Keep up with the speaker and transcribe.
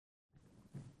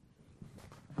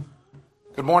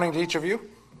Good morning to each of you.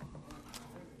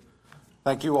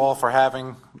 Thank you all for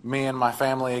having me and my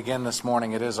family again this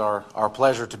morning. It is our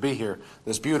pleasure to be here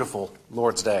this beautiful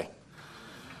Lord's Day.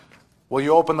 Will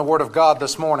you open the Word of God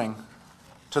this morning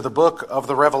to the book of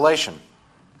the Revelation?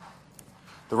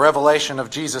 The revelation of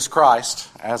Jesus Christ,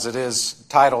 as it is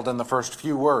titled in the first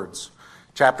few words,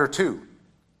 chapter 2.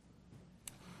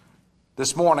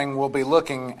 This morning we'll be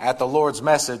looking at the Lord's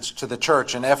message to the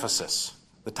church in Ephesus.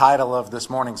 The title of this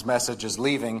morning's message is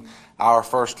Leaving Our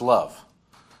First Love.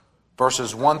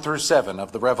 Verses 1 through 7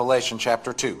 of the Revelation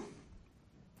chapter 2.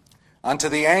 Unto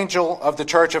the angel of the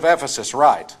church of Ephesus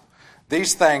write,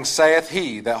 These things saith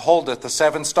he that holdeth the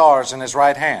 7 stars in his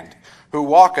right hand, who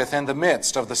walketh in the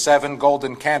midst of the 7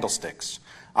 golden candlesticks.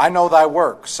 I know thy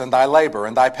works, and thy labor,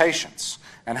 and thy patience,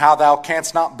 and how thou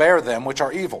canst not bear them which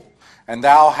are evil. And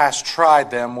thou hast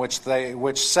tried them which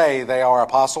say they are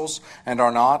apostles, and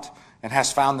are not, and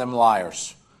hast found them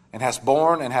liars, and hast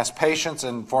borne, and hast patience,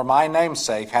 and for my name's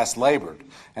sake hast labored,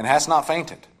 and hast not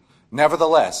fainted.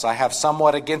 Nevertheless, I have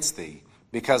somewhat against thee,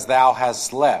 because thou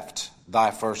hast left thy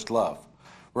first love.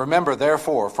 Remember,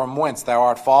 therefore, from whence thou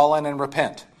art fallen, and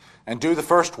repent, and do the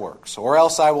first works, or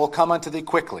else I will come unto thee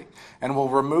quickly, and will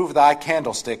remove thy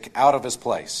candlestick out of his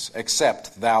place,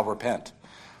 except thou repent.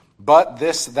 But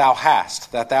this thou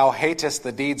hast, that thou hatest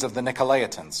the deeds of the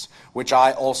Nicolaitans, which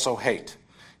I also hate.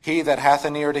 He that hath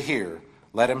an ear to hear,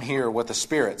 let him hear what the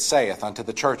Spirit saith unto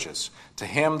the churches. To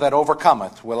him that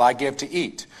overcometh will I give to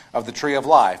eat of the tree of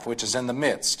life, which is in the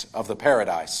midst of the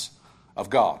paradise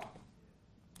of God.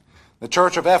 The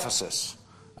church of Ephesus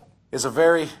is a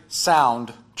very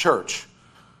sound church.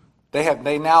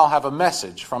 They now have a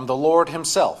message from the Lord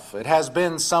himself. It has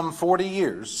been some 40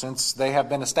 years since they have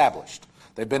been established.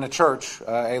 They've been a church,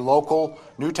 a local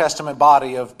New Testament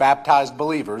body of baptized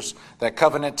believers that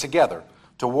covenant together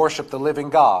to worship the living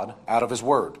God out of his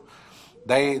word.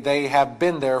 They have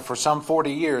been there for some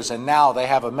 40 years, and now they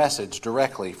have a message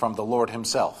directly from the Lord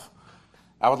himself.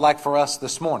 I would like for us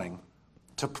this morning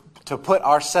to put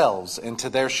ourselves into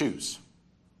their shoes,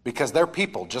 because they're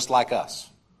people just like us.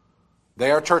 They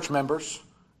are church members.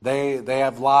 They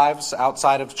have lives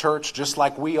outside of church just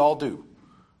like we all do.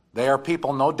 They are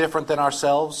people no different than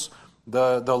ourselves.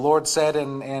 The Lord said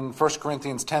in 1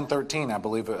 Corinthians 10:13,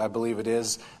 I believe it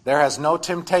is, there has no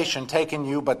temptation taken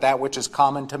you but that which is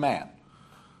common to man.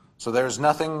 So there's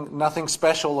nothing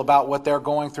special about what they're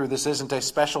going through. This isn't a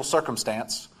special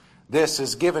circumstance. This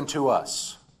is given to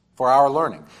us for our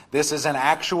learning. This is an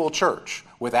actual church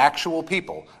with actual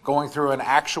people going through an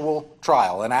actual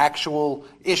trial, an actual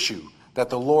issue that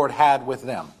the Lord had with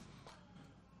them.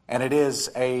 And it is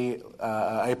a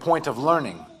point of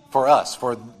learning for us,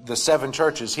 for the 7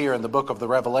 churches here in the book of the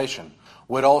Revelation,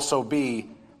 would also be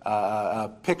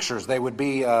pictures. They would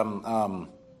be the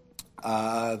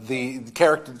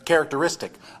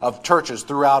characteristic of churches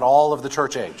throughout all of the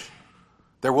church age.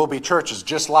 There will be churches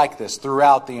just like this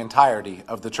throughout the entirety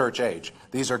of the church age.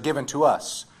 These are given to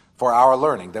us for our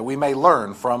learning, that we may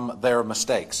learn from their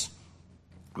mistakes.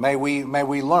 May we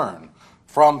learn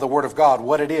from the Word of God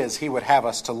what it is He would have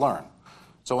us to learn.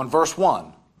 So in verse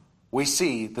 1, we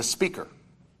see the speaker.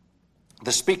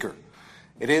 The speaker.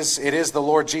 It is the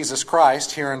Lord Jesus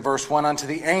Christ here in verse 1. Unto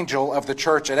the angel of the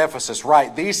church at Ephesus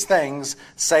write, These things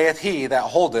saith he that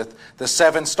holdeth the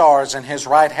 7 stars in his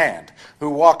right hand,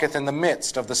 who walketh in the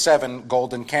midst of the 7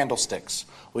 golden candlesticks.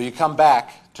 Will you come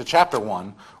back to chapter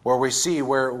 1, where we see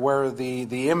where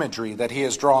the imagery that he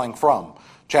is drawing from.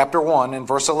 Chapter 1 and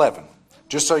verse 11.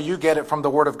 Just so you get it from the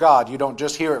Word of God, you don't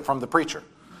just hear it from the preacher.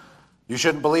 You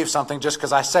shouldn't believe something just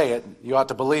because I say it. You ought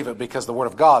to believe it because the Word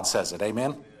of God says it.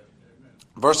 Amen?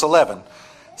 Verse 11,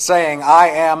 saying, I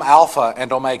am Alpha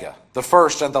and Omega, the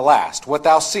first and the last. What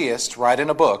thou seest, write in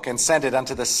a book, and send it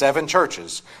unto the 7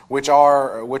 churches which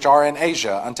are in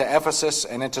Asia, unto Ephesus,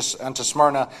 and unto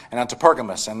Smyrna, and unto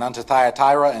Pergamos, and unto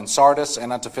Thyatira, and Sardis,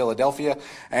 and unto Philadelphia,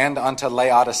 and unto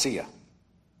Laodicea.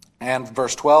 And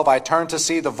verse 12, I turned to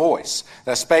see the voice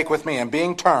that spake with me, and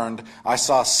being turned, I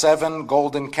saw 7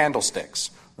 golden candlesticks.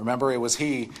 Remember, it was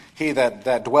he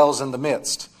that dwells in the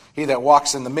midst, he that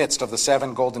walks in the midst of the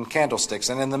 7 golden candlesticks.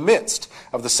 And in the midst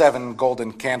of the 7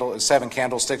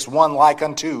 candlesticks, one like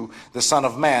unto the Son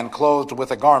of Man, clothed with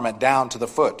a garment down to the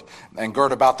foot, and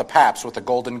girt about the paps with a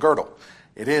golden girdle.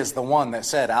 It is the one that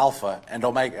said Alpha and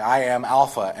Omega. I am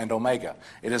Alpha and Omega.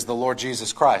 It is the Lord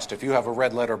Jesus Christ. If you have a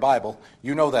red letter Bible,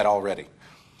 you know that already.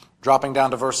 Dropping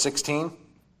down to verse 16.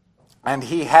 And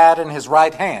he had in his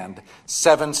right hand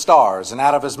 7 stars, and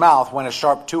out of his mouth went a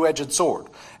sharp 2-edged sword,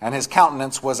 and his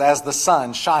countenance was as the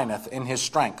sun shineth in his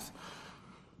strength.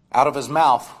 Out of his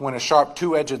mouth went a sharp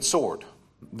 2-edged sword.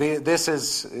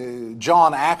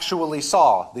 John actually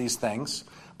saw these things,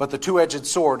 but the two-edged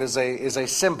sword is a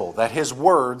symbol that his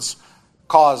words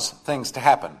cause things to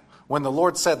happen. When the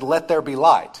Lord said, "Let there be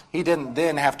light," he didn't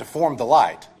then have to form the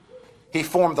light. He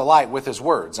formed the light with his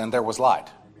words, and there was light.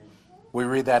 We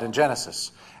read that in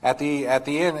Genesis. At the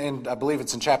end, I believe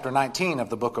it's in chapter 19 of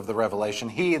the book of the Revelation,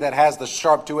 he that has the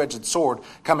sharp two-edged sword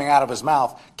coming out of his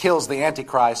mouth kills the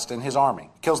Antichrist and his army,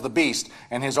 kills the beast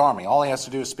and his army. All he has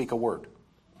to do is speak a word.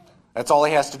 That's all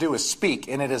he has to do is speak,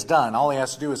 and it is done. All he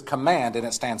has to do is command, and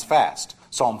it stands fast.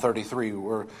 Psalm 33,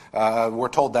 we're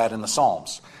told that in the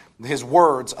Psalms. His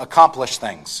words accomplish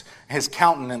things. His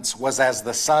countenance was as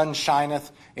the sun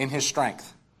shineth in his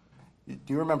strength. Do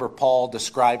you remember Paul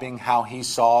describing how he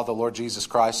saw the Lord Jesus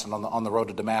Christ on the road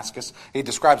to Damascus? He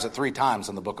describes it 3 times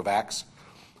in the book of Acts.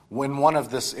 In one of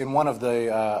the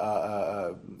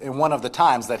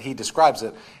times that he describes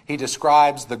it, he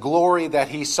describes the glory that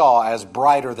he saw as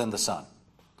brighter than the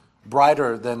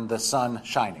sun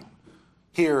shining.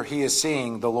 Here he is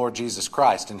seeing the Lord Jesus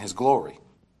Christ in his glory.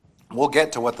 We'll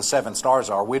get to what the 7 stars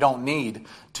are. We don't need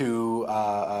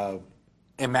to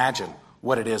imagine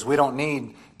what it is. We don't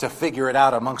need to figure it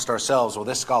out amongst ourselves. Well,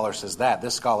 this scholar says that.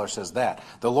 This scholar says that.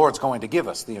 The Lord's going to give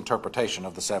us the interpretation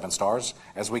of the 7 stars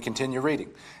as we continue reading.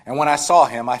 And when I saw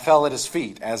him, I fell at his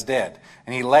feet as dead.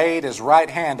 And he laid his right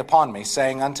hand upon me,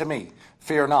 saying unto me,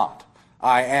 Fear not,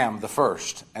 I am the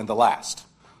first and the last.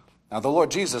 Now, the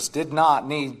Lord Jesus did not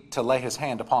need to lay his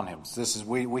hand upon him.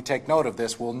 We take note of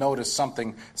this. We'll notice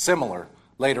something similar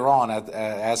later on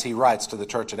as he writes to the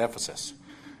church at Ephesus.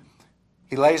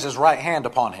 He lays his right hand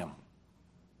upon him,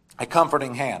 a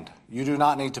comforting hand. You do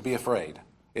not need to be afraid.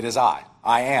 It is I.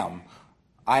 I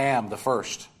am the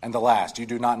first and the last. You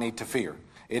do not need to fear.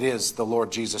 It is the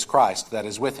Lord Jesus Christ that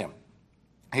is with him.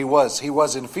 He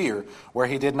was in fear where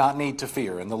he did not need to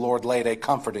fear, and the Lord laid a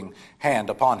comforting hand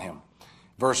upon him.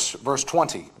 Verse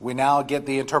 20, we now get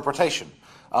the interpretation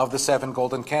of the 7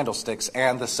 golden candlesticks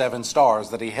and the 7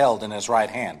 stars that he held in his right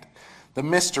hand. The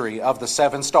mystery of the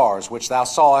 7 stars which thou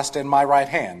sawest in my right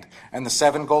hand, and the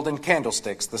 7 golden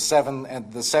candlesticks, the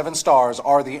 7 stars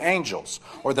are the angels,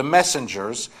 or the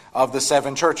messengers of the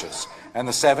 7 churches, and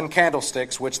the 7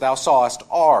 candlesticks which thou sawest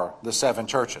are the 7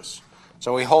 churches.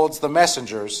 So he holds the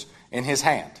messengers in his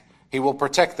hand. He will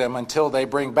protect them until they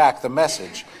bring back the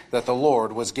message that the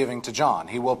Lord was giving to John.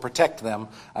 He will protect them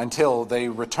until they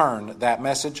return that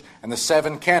message, and the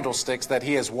 7 candlesticks that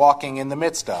he is walking in the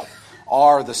midst of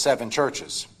are the 7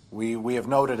 churches. We have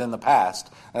noted in the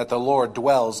past that the Lord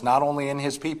dwells not only in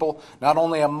his people, not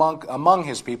only among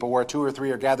his people where 2 or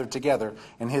 3 are gathered together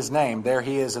in his name, there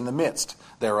he is in the midst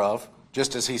thereof,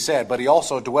 just as he said, but he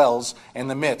also dwells in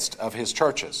the midst of his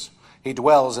churches. He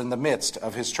dwells in the midst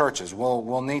of his churches.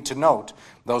 We'll need to note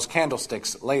those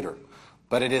candlesticks later.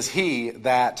 But it is he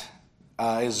that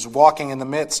is walking in the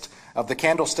midst of the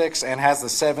candlesticks and has the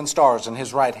 7 stars in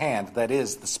his right hand that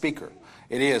is the speaker.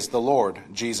 It is the Lord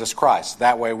Jesus Christ.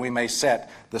 That way we may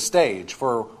set the stage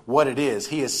for what it is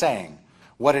he is saying,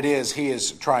 what it is he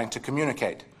is trying to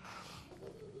communicate.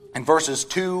 In verses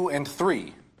 2 and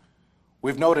 3,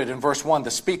 we've noted in verse 1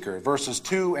 the speaker. Verses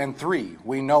 2 and 3,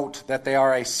 we note that they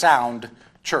are a sound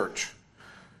church.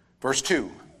 Verse 2,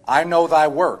 I know thy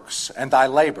works and thy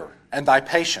labor and thy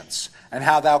patience, and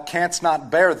how thou canst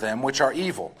not bear them which are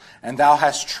evil, and thou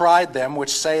hast tried them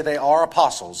which say they are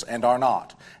apostles and are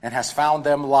not, and hast found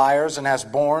them liars, and hast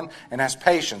borne, and hast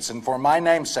patience, and for my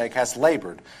name's sake hast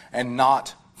labored, and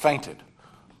not fainted.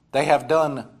 They have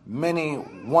done many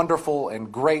wonderful and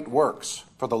great works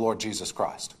for the Lord Jesus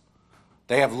Christ.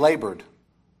 They have labored.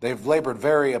 They've labored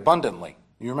very abundantly.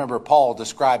 You remember Paul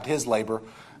described his labor.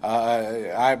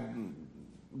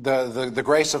 The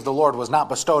grace of the Lord was not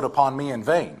bestowed upon me in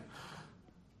vain.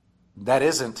 That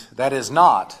is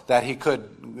not that he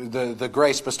could, the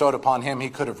grace bestowed upon him he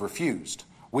could have refused.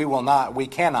 We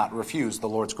cannot refuse the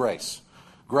Lord's grace.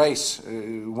 Grace,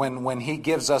 when he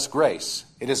gives us grace,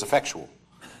 it is effectual.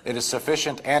 It is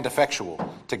sufficient and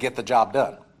effectual to get the job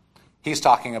done. He's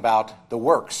talking about the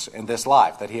works in this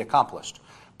life that he accomplished.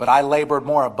 But I labored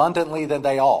more abundantly than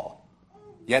they all.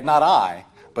 Yet not I,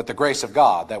 but the grace of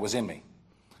God that was in me.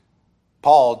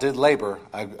 Paul did labor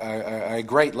a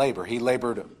great labor. He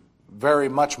labored very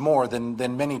much more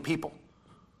than many people.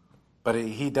 But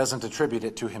he doesn't attribute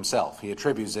it to himself. He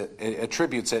attributes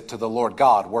it to the Lord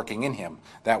God working in him,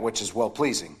 that which is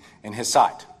well-pleasing in his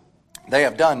sight. They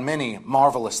have done many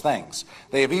marvelous things.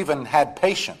 They have even had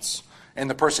patience in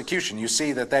the persecution. You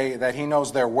see that he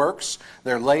knows their works,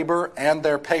 their labor, and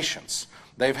their patience.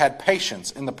 They've had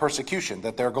patience in the persecution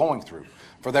that they're going through.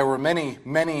 For there were many,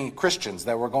 many Christians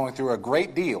that were going through a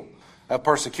great deal of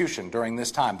persecution during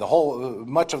this time.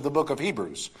 Much of the book of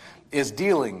Hebrews is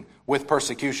dealing with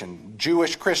persecution.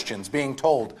 Jewish Christians being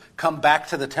told, come back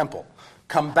to the temple.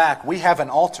 Come back. We have an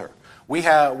altar. We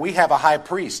have a high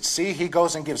priest. See, he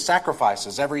goes and gives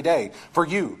sacrifices every day for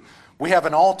you. We have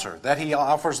an altar that he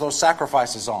offers those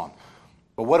sacrifices on.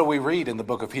 But what do we read in the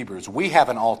book of Hebrews? We have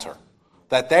an altar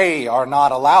that they are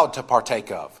not allowed to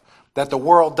partake of, that the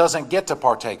world doesn't get to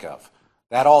partake of.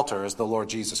 That altar is the Lord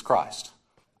Jesus Christ.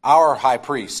 Our high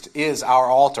priest is our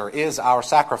altar, is our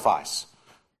sacrifice.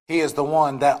 He is the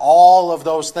one that all of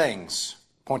those things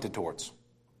pointed towards.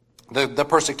 The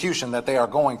persecution that they are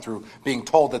going through, being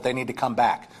told that they need to come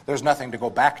back. There's nothing to go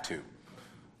back to.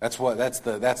 That's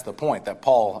the point that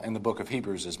Paul in the book of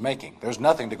Hebrews is making. There's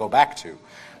nothing to go back to.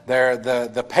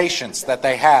 The patience that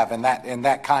they have in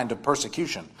that kind of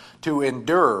persecution to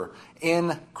endure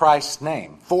in Christ's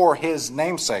name. For his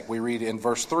name's sake, we read in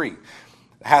verse 3,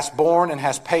 hast borne and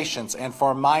has patience, and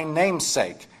for my name's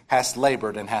sake hast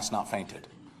labored and hast not fainted.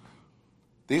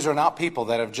 These are not people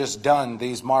that have just done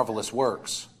these marvelous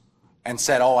works and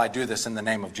said, oh, I do this in the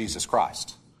name of Jesus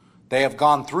Christ. They have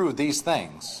gone through these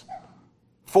things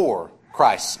for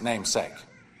Christ's name's sake.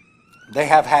 They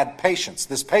have had patience.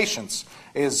 This patience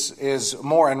is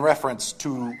more in reference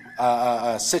to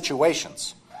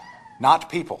situations, not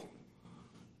people.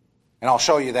 And I'll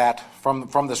show you that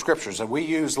from the scriptures. And we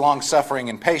use long-suffering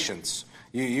and patience.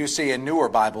 You see in newer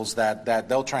Bibles that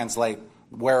they'll translate,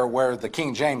 where the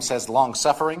King James says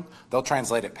long-suffering, they'll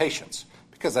translate it patience.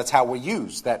 Because that's how we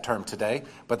use that term today.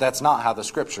 But that's not how the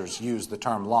scriptures use the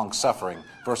term long-suffering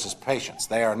versus patience.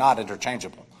 They are not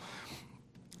interchangeable.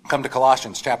 Come to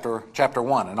Colossians chapter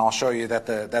 1, and I'll show you that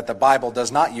the Bible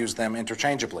does not use them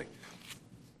interchangeably.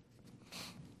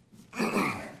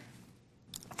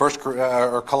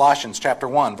 Colossians chapter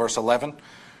 1, verse 11.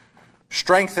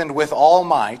 Strengthened with all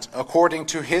might, according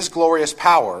to his glorious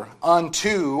power,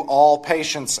 unto all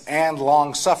patience and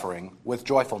long-suffering with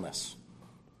joyfulness.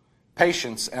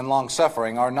 Patience and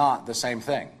long-suffering are not the same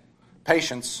thing.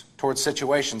 Patience towards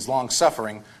situations,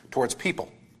 long-suffering towards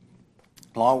people.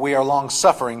 We are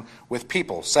long-suffering with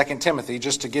people. 2 Timothy,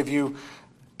 just to give you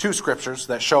two scriptures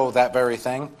that show that very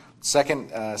thing.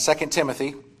 2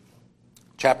 Timothy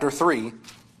chapter 3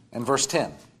 and verse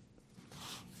 10.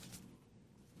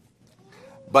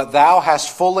 But thou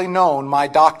hast fully known my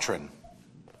doctrine.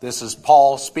 This is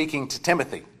Paul speaking to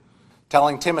Timothy,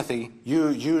 telling Timothy,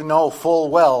 you know full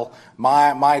well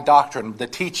my doctrine, the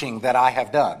teaching that I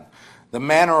have done, the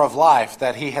manner of life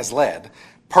that he has led,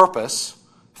 purpose,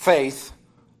 faith,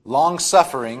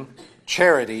 long-suffering,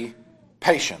 charity,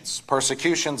 patience,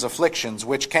 persecutions, afflictions,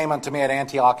 which came unto me at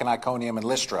Antioch and Iconium and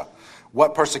Lystra.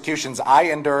 What persecutions I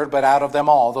endured, but out of them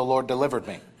all the Lord delivered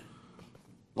me.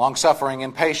 Long-suffering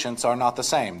and patience are not the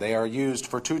same. They are used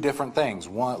for two different things.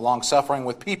 One, long-suffering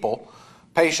with people,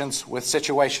 patience with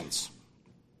situations.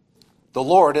 The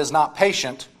Lord is not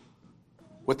patient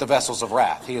with the vessels of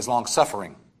wrath. He is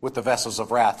long-suffering with the vessels of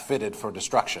wrath fitted for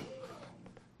destruction.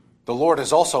 The Lord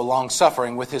is also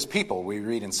long-suffering with his people. We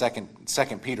read in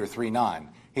 2 Peter 3:9.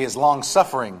 He is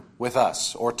long-suffering with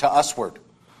us, or to usward,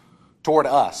 toward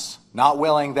us, not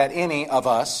willing that any of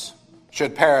us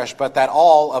should perish, but that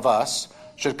all of us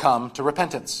should come to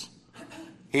repentance.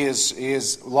 He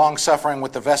is long-suffering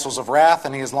with the vessels of wrath,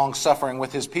 and he is long-suffering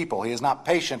with his people. He is not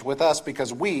patient with us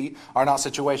because we are not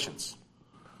situations.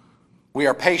 We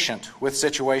are patient with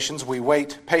situations. We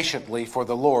wait patiently for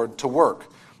the Lord to work.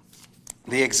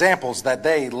 The examples that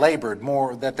they labored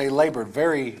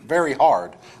very, very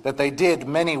hard, that they did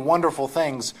many wonderful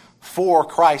things for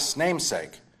Christ's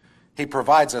namesake. He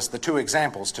provides us the two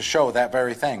examples to show that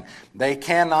very thing. They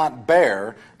can't not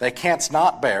bear,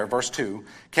 verse 2,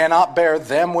 cannot bear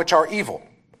them which are evil.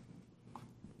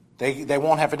 They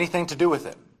won't have anything to do with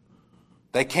it.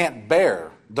 They can't bear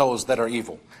those that are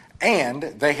evil. And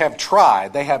they have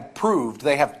tried, they have proved,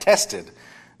 they have tested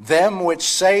them which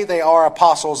say they are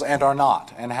apostles and are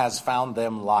not, and has found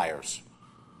them liars.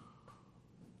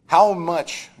 How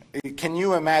much, can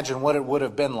you imagine what it would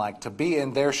have been like to be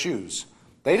in their shoes?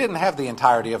 They didn't have the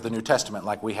entirety of the New Testament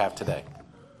like we have today.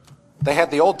 They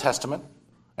had the Old Testament,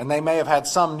 and they may have had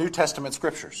some New Testament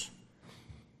scriptures.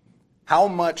 How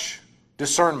much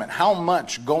discernment, how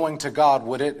much going to God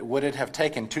would it have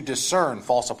taken to discern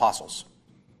false apostles?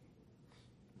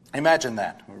 Imagine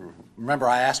that. Remember,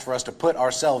 I asked for us to put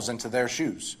ourselves into their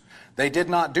shoes. They did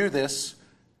not do this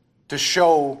to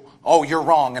show, oh, you're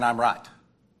wrong and I'm right.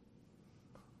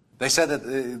 They said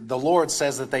that the Lord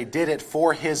says that they did it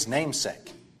for his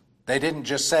namesake. They didn't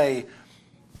just say,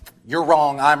 you're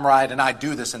wrong, I'm right, and I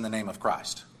do this in the name of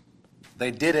Christ.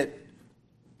 They did it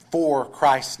for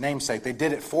Christ's namesake. They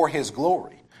did it for his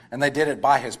glory. and they did it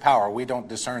by his power. We don't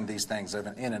discern these things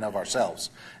in and of ourselves.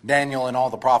 Daniel and all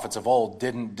the prophets of old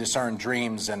didn't discern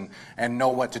dreams and know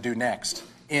what to do next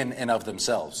in and of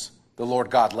themselves. The Lord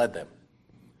God led them.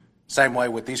 Same way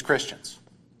with these Christians.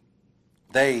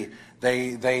 They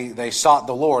sought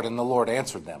the Lord, and the Lord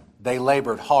answered them. They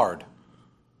labored hard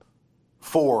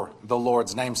for the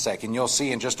Lord's namesake. And you'll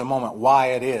see in just a moment why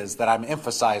it is that I'm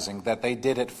emphasizing that they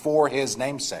did it for his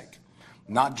namesake,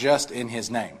 not just in his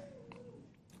name.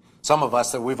 Some of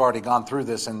us, that we've already gone through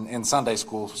this in Sunday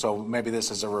school, so maybe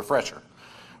this is a refresher.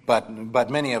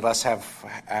 But many of us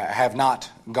have not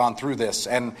gone through this,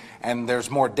 and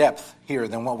there's more depth here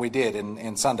than what we did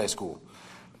in Sunday school.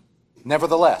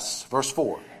 Nevertheless, verse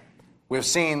 4, we have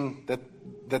seen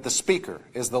that the speaker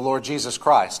is the Lord Jesus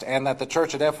Christ, and that the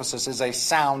church at Ephesus is a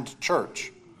sound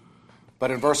church. But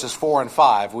in verses 4 and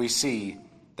 5, we see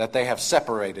that they have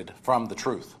separated from the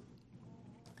truth.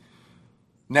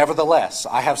 Nevertheless,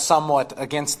 I have somewhat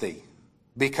against thee,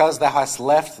 because thou hast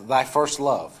left thy first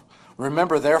love.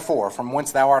 Remember therefore from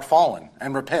whence thou art fallen,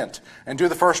 and repent, and do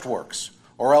the first works,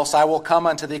 or else I will come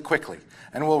unto thee quickly,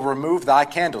 and will remove thy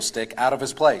candlestick out of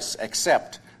his place,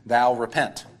 except thou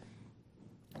repent.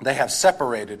 They have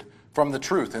separated from the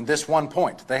truth in this one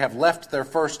point. They have left their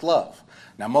first love.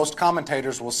 Now, most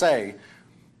commentators will say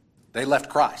they left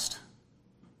Christ.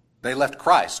 They left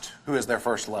Christ, who is their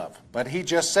first love. But he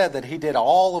just said that he did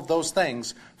all of those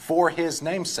things for his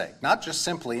namesake, not just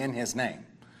simply in his name.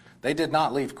 They did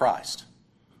not leave Christ.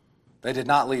 They did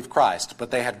not leave Christ,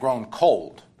 but they had grown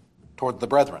cold toward the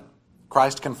brethren.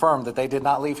 Christ confirmed that they did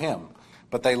not leave him,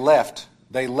 but they left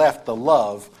the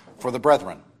love for the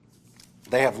brethren.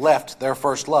 They have left their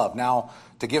first love. Now,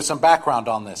 to give some background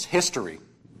on this, history,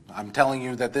 I'm telling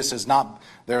you that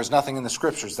there is nothing in the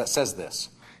Scriptures that says this.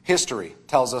 History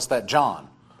tells us that John,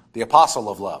 the apostle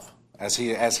of love, as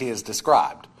he is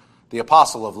described, the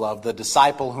apostle of love, the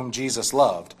disciple whom Jesus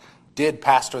loved, did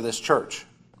pastor this church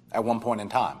at one point in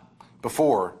time,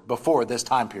 before this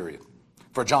time period.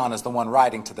 For John is the one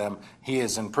writing to them. He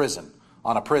is in prison,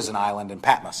 on a prison island in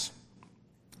Patmos.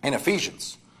 In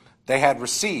Ephesians, they had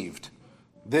received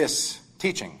this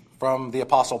teaching from the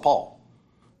Apostle Paul.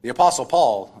 The Apostle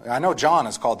Paul, I know John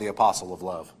is called the apostle of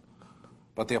love,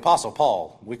 but the Apostle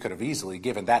Paul, we could have easily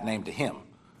given that name to him.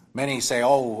 Many say,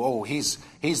 he's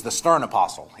the stern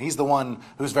apostle. He's the one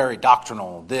who's very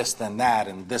doctrinal, this, then that,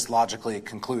 and this logically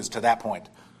concludes to that point.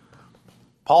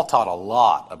 Paul taught a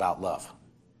lot about love.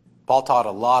 Paul taught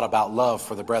a lot about love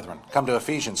for the brethren. Come to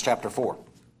Ephesians chapter 4,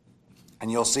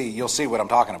 and you'll see what I'm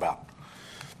talking about.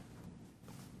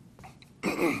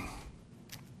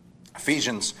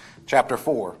 Ephesians chapter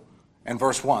 4 and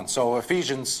verse 1. So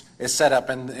Ephesians is set up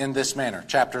in this manner.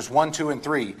 Chapters 1, 2, and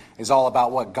 3 is all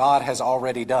about what God has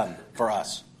already done for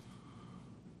us.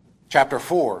 Chapter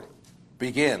 4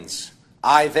 begins,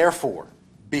 I therefore,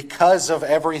 because of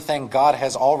everything God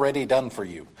has already done for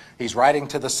you. He's writing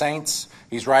to the saints.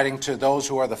 He's writing to those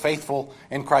who are the faithful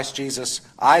in Christ Jesus.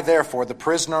 I therefore, the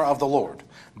prisoner of the Lord,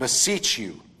 beseech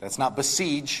you. That's not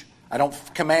besiege. I don't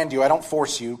command you. I don't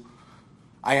force you.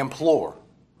 I implore.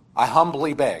 I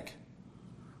humbly beg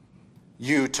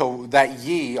you that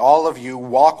ye, all of you,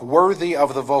 walk worthy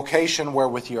of the vocation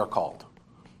wherewith ye are called.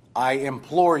 I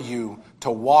implore you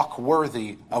to walk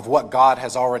worthy of what God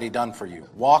has already done for you.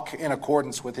 Walk in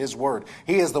accordance with his word.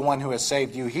 He is the one who has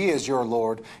saved you. He is your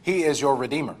Lord. He is your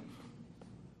Redeemer.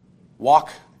 Walk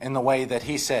in the way that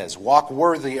he says. Walk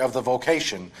worthy of the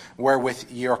vocation wherewith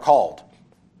ye are called.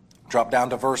 Drop down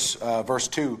to verse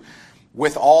 2.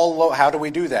 With all, how do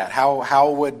we do that?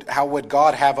 How would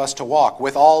God have us to walk?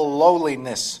 With all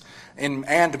lowliness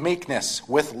and meekness,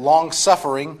 with long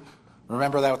suffering.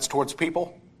 Remember that's towards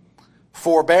people.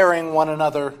 Forbearing one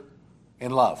another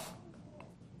in love.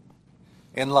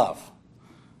 In love.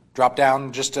 Drop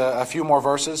down just a few more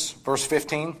verses. Verse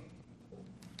 15.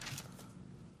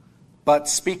 But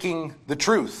speaking the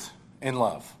truth in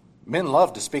love. Men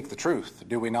love to speak the truth,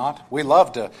 do we not? We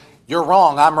love to, you're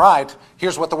wrong, I'm right.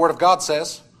 Here's what the Word of God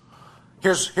says.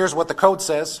 Here's what the code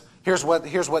says. Here's what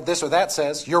this or that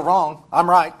says. You're wrong, I'm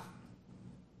right.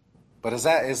 But is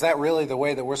that really the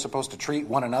way that we're supposed to treat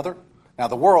one another? Now,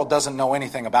 the world doesn't know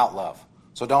anything about love.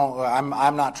 So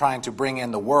I'm not trying to bring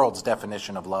in the world's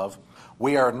definition of love.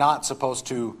 We are not supposed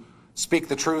to speak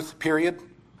the truth, period.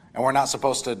 And we're not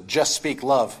supposed to just speak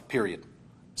love, period.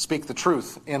 Speak the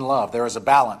truth in love. There is a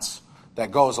balance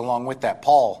that goes along with that.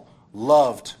 Paul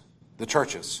loved the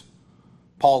churches.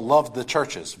 Paul loved the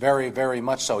churches very, very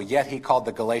much so, yet he called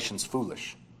the Galatians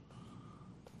foolish.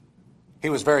 He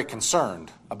was very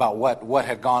concerned about what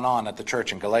had gone on at the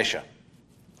church in Galatia.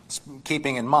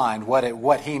 keeping in mind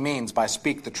what he means by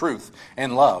speak the truth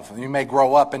in love. You may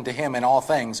grow up into him in all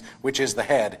things, which is the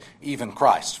head, even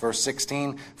Christ. Verse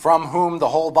 16, from whom the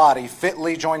whole body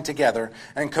fitly joined together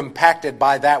and compacted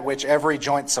by that which every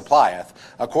joint supplieth,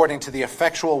 according to the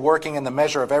effectual working in the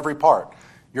measure of every part.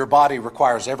 Your body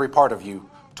requires every part of you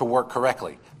to work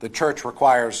correctly. The church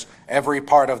requires every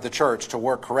part of the church to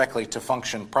work correctly, to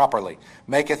function properly.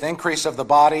 Maketh increase of the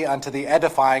body unto the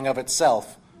edifying of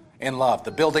itself in love.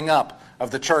 The building up of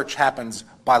the church happens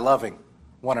by loving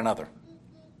one another.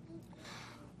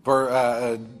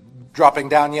 Dropping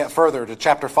down yet further to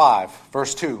chapter 5,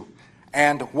 verse 2.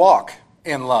 And walk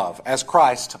in love, as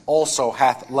Christ also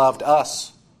hath loved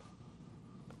us.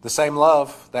 The same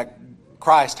love that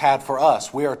Christ had for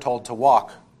us, we are told to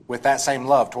walk with that same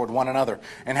love toward one another,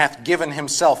 and hath given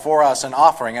himself for us an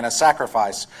offering and a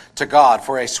sacrifice to God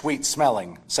for a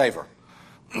sweet-smelling savor.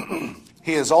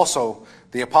 He is also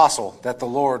the apostle that the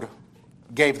Lord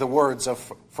gave the words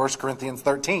of 1 Corinthians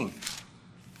 13,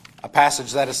 a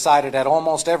passage that is cited at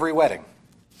almost every wedding.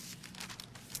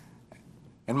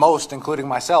 And most, including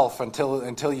myself,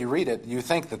 until you read it, you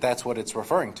think that that's what it's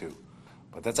referring to.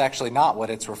 But that's actually not what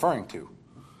it's referring to.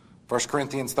 1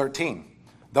 Corinthians 13.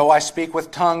 Though I speak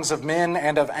with tongues of men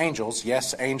and of angels,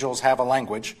 yes, angels have a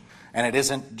language, and it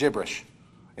isn't gibberish.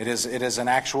 It is an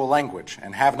actual language.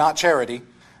 And have not charity,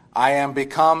 I am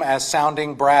become as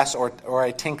sounding brass or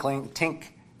a tinkling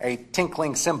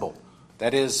cymbal.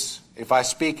 That is, if I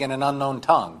speak in an unknown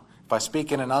tongue, if I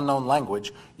speak in an unknown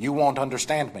language, you won't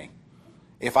understand me.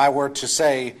 If I were to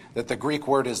say that the Greek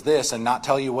word is this and not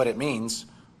tell you what it means,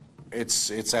 it's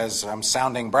as I'm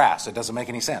sounding brass. It doesn't make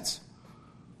any sense.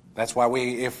 That's why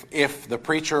if the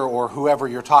preacher or whoever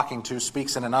you're talking to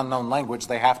speaks in an unknown language,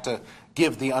 they have to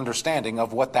give the understanding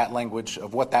of what that language,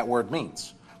 of what that word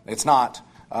means. It's not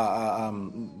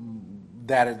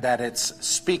that it's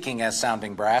speaking as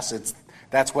sounding brass.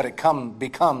 That's what it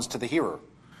becomes to the hearer.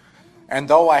 And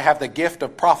though I have the gift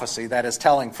of prophecy, that is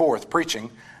telling forth,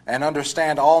 preaching, and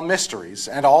understand all mysteries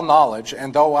and all knowledge,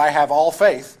 and though I have all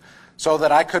faith, so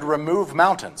that I could remove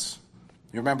mountains.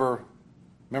 You remember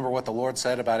what the Lord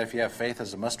said about if you have faith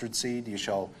as a mustard seed, you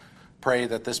shall pray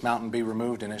that this mountain be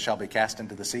removed and it shall be cast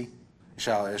into the sea.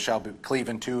 It shall be cleave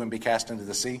in two and be cast into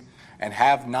the sea. And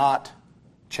have not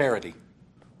charity,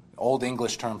 old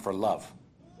English term for love.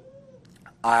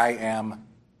 I am,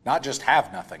 not just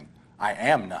have nothing, I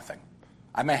am nothing.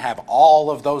 I may have all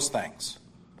of those things,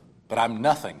 but I'm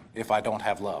nothing if I don't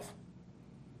have love.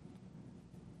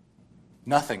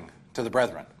 Nothing to the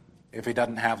brethren if he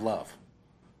doesn't have love.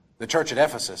 The church at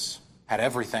Ephesus had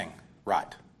everything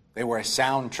right. They were a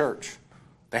sound church.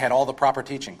 They had all the proper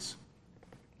teachings.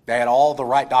 They had all the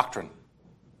right doctrine.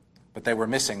 But they were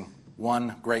missing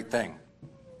one great thing.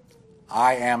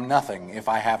 I am nothing if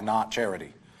I have not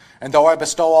charity. And though I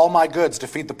bestow all my goods to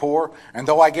feed the poor, and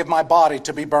though I give my body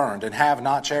to be burned, and have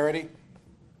not charity,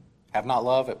 have not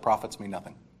love, it profits me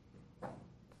nothing.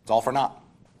 It's all for naught.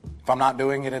 If I'm not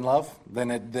doing it in love, then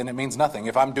it means nothing.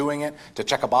 If I'm doing it to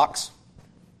check a box,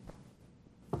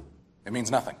 it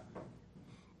means nothing.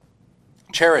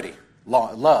 Charity,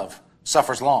 love,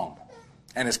 suffers long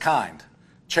and is kind.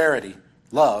 Charity,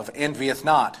 love, envieth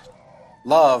not.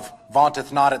 Love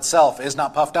vaunteth not itself, is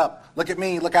not puffed up. Look at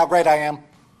me, look how great I am.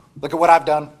 Look at what I've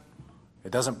done.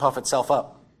 It doesn't puff itself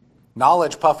up.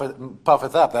 Knowledge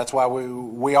puffeth up. That's why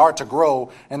we are to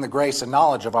grow in the grace and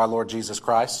knowledge of our Lord Jesus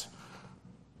Christ.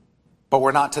 But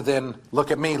we're not to then,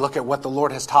 look at me, look at what the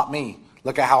Lord has taught me.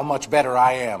 Look at how much better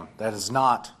I am. That is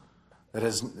not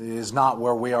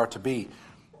where we are to be.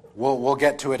 We'll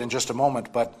get to it in just a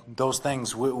moment, but those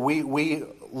things, we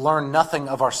learn nothing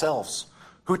of ourselves.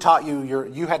 Who taught you?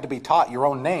 You had to be taught your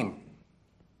own name.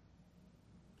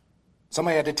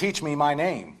 Somebody had to teach me my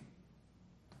name.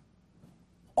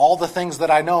 All the things that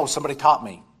I know, somebody taught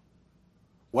me.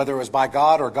 Whether it was by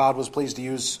God or God was pleased to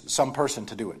use some person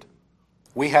to do it.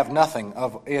 We have nothing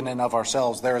in and of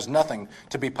ourselves. There is nothing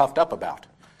to be puffed up about.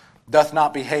 Doth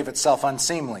not behave itself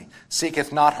unseemly,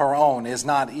 seeketh not her own, is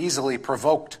not easily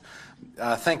provoked,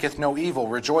 thinketh no evil,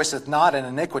 rejoiceth not in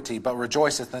iniquity, but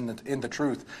rejoiceth in the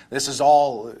truth. This is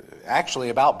all actually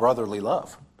about brotherly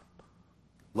love.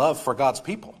 Love for God's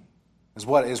people is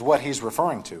what he's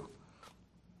referring to.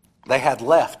 They had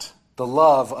left the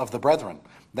love of the brethren.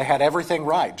 They had everything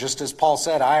right. Just as Paul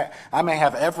said, I may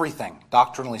have everything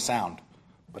doctrinally sound,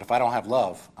 but if I don't have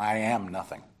love, I am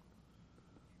nothing.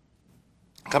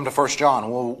 Come to 1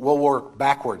 John. We'll work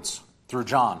backwards through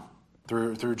John,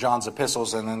 through John's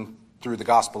epistles and then through the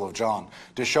Gospel of John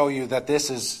to show you that this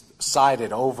is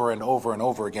cited over and over and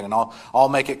over again. And I'll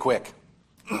make it quick.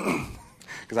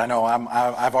 because I know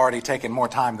I've already taken more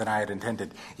time than I had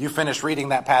intended. You finish reading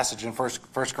that passage in 1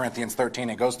 Corinthians 13.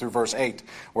 It goes through verse 8,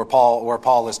 where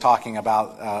Paul is talking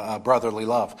about brotherly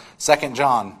love. 2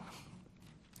 John,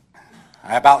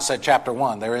 I about said chapter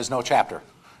 1. There is no chapter.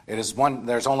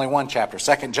 There's only one chapter.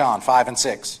 2 John 5 and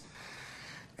 6.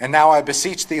 And now I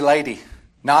beseech thee, lady,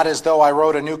 not as though I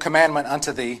wrote a new commandment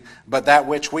unto thee, but that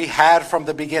which we had from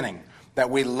the beginning, that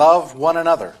we love one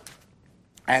another.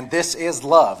 And this is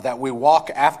love, that we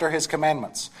walk after his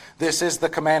commandments. This is the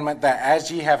commandment, that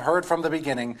as ye have heard from the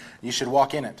beginning, ye should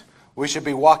walk in it. We should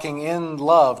be walking in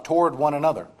love toward one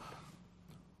another.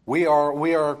 We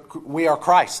are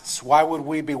Christ's. Why would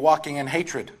we be walking in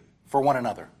hatred for one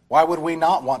another? Why would we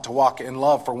not want to walk in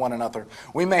love for one another?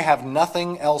 We may have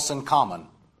nothing else in common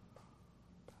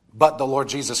but the Lord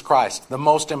Jesus Christ. The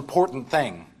most important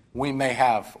thing we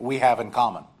have in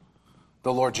common.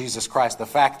 The Lord Jesus Christ. The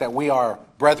fact that we are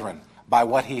brethren by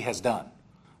what he has done.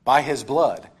 By his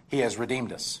blood, he has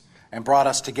redeemed us and brought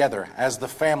us together as the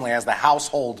family, as the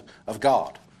household of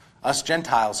God. Us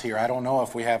Gentiles here, I don't know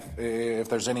if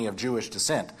there's any of Jewish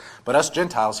descent, but us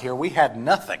Gentiles here, we had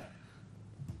nothing.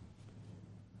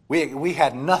 We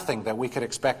had nothing that we could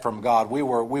expect from God. We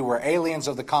were aliens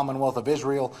of the Commonwealth of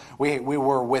Israel. We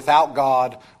were without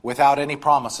God, without any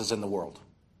promises in the world.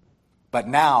 But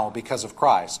now, because of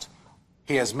Christ,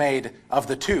 he has made of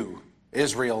the two,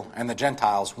 Israel and the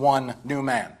Gentiles, one new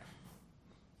man.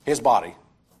 His body,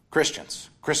 Christians,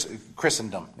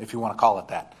 Christendom, if you want to call it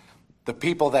that. The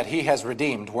people that he has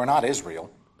redeemed were not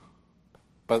Israel,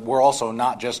 but we're also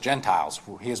not just Gentiles.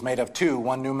 He is made of two,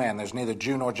 one new man. There's neither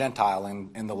Jew nor Gentile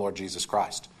in the Lord Jesus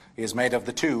Christ. He is made of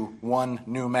the two, one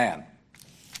new man.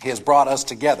 He has brought us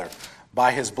together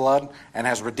by his blood and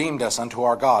has redeemed us unto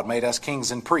our God, made us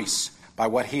kings and priests by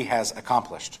what he has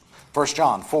accomplished. 1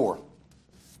 John 4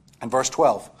 and verse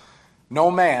 12. No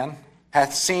man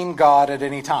hath seen God at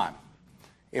any time.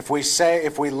 If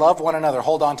we love one another,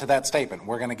 hold on to that statement.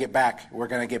 We're going to get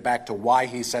back to why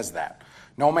he says that.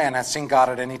 No man hath seen God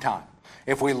at any time.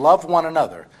 If we love one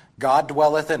another, God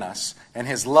dwelleth in us, and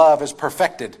his love is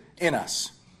perfected in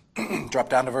us. Drop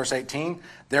down to verse 18.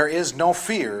 There is no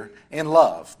fear in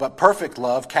love, but perfect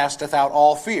love casteth out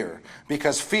all fear,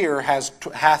 because fear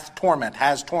hath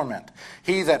torment.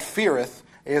 He that feareth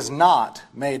is not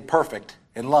made perfect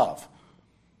in love.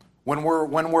 When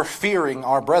we're fearing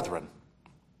our brethren,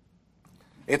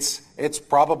 it's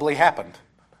probably happened.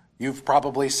 You've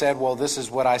probably said, well, this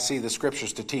is what I see the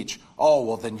scriptures to teach. Oh,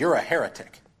 well, then you're a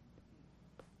heretic.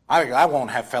 I won't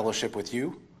have fellowship with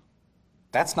you.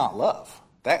 That's not love.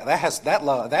 That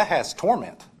has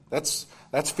torment. That's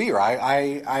fear.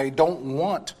 I don't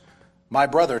want my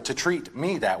brother to treat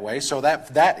me that way, so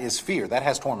that is fear. That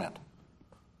has torment.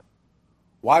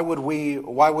 Why would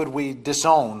we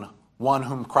disown one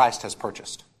whom Christ has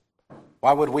purchased?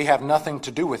 Why would we have nothing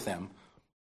to do with them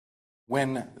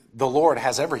when the Lord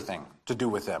has everything to do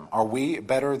with them? Are we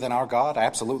better than our God?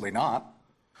 Absolutely not.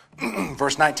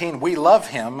 Verse 19, we love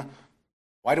him.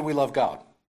 Why do we love God?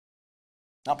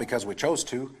 Not because we chose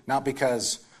to, not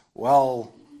because,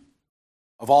 well,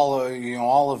 of all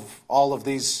of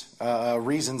these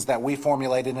reasons that we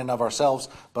formulate in and of ourselves,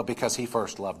 but because he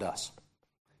first loved us.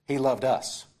 He loved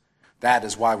us. That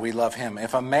is why we love him.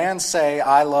 If a man say,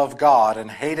 I love God, and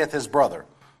hateth his brother,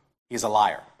 he's a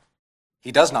liar.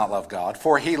 He does not love God,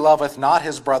 for he loveth not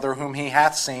his brother whom he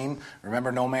hath seen.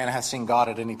 Remember, no man hath seen God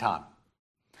at any time.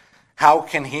 How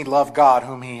can he love God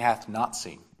whom he hath not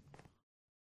seen?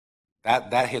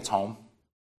 That hits home.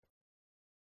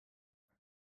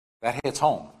 That hits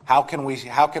home. How can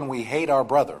we hate our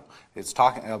brother? It's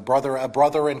talking a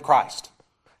brother in Christ.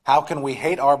 How can we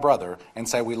hate our brother and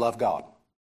say we love God?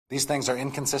 These things are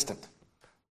inconsistent.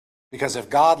 Because if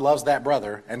God loves that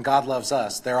brother and God loves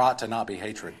us, there ought to not be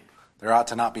hatred. There ought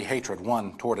to not be hatred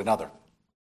one toward another.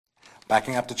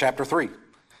 Backing up to chapter 3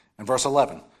 and verse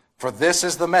 11. For this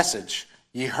is the message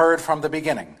ye heard from the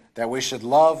beginning, that we should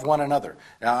love one another.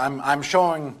 Now, I'm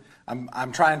trying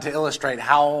to illustrate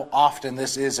how often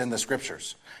this is in the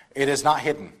scriptures. It is not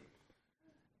hidden.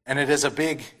 And it is a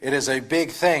big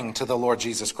thing to the Lord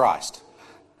Jesus Christ,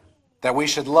 that we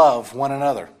should love one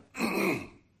another.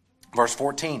 Verse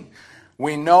 14.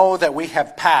 We know that we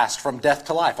have passed from death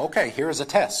to life. Okay, here is a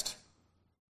test.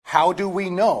 How do we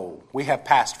know we have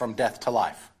passed from death to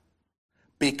life?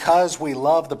 Because we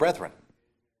love the brethren.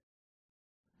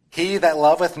 He that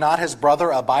loveth not his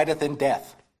brother abideth in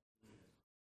death.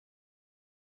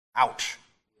 Ouch.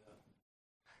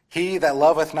 He that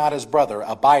loveth not his brother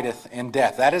abideth in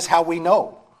death. That is how we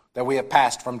know that we have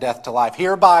passed from death to life.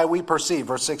 Hereby we perceive,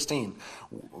 verse 16,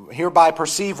 hereby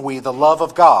perceive we the love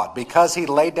of God, because he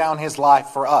laid down his life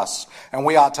for us, and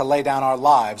we ought to lay down our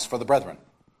lives for the brethren.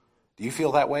 Do you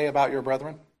feel that way about your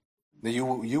brethren? That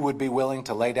you would be willing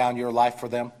to lay down your life for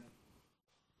them?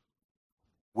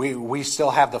 We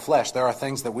still have the flesh. There are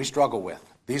things that we struggle with.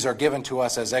 These are given to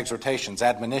us as exhortations,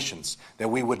 admonitions, that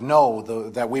we would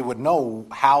know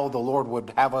how the Lord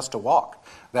would have us to walk.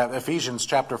 That Ephesians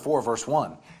chapter 4, verse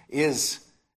 1 is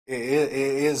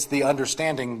the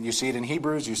understanding. You see it in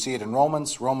Hebrews, you see it in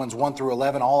Romans 1 through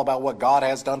 11, all about what God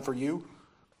has done for you.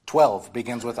 12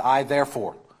 begins with, I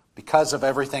therefore, because of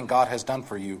everything God has done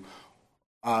for you,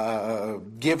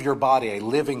 give your body a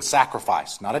living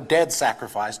sacrifice, not a dead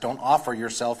sacrifice. Don't offer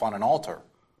yourself on an altar.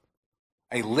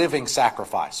 A living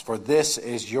sacrifice, for this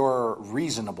is your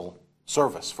reasonable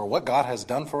service. For what God has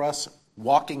done for us,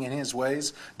 walking in his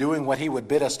ways, doing what he would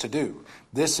bid us to do.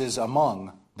 This is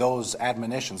among those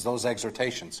admonitions, those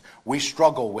exhortations. We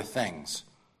struggle with things,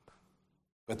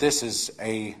 but this is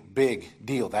a big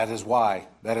deal. That is why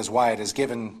it is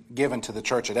given to the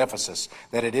church at Ephesus,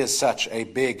 that it is such a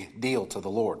big deal to the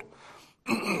Lord.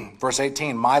 Verse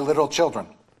 18, my little children,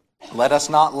 let us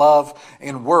not love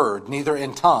in word, neither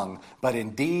in tongue, but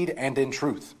in deed and in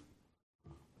truth.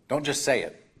 Don't just say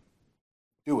it.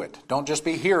 Do it. Don't just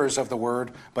be hearers of the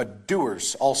word, but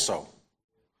doers also.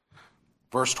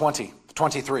 Verse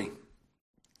 23.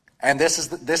 And this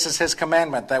is his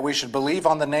commandment, that we should believe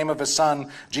on the name of his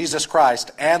Son, Jesus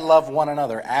Christ, and love one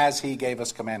another as he gave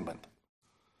us commandment.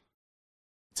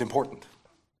 It's important.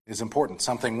 It's important.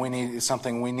 Something we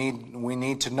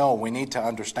need to know. We need to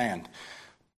understand.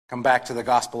 Come back to the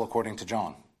gospel according to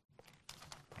John.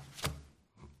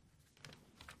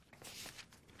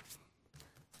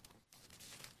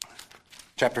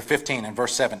 Chapter 15 and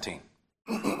verse 17.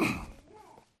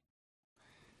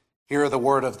 Here the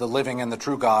word of the living and the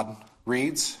true God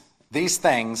reads, these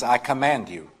things I command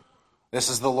you. This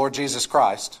is the Lord Jesus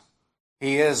Christ.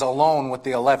 He is alone with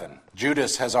the 11.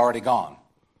 Judas has already gone.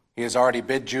 He has already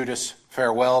bid Judas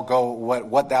farewell. Go,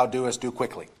 what thou doest, do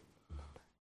quickly.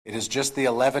 It is just the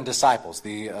 11 disciples,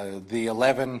 the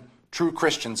 11 true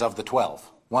Christians of the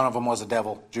 12. One of them was a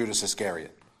devil, Judas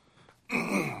Iscariot.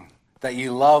 That ye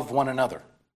love one another.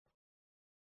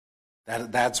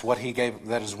 That's what he gave.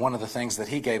 That is one of the things that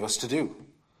he gave us to do.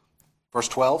 Verse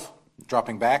 12,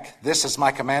 dropping back. This is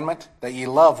my commandment, that ye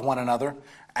love one another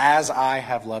as I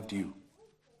have loved you.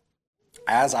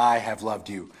 As I have loved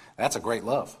you. That's a great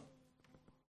love.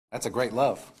 That's a great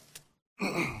love.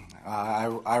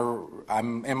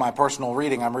 I'm in my personal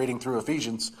reading. I'm reading through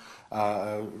Ephesians,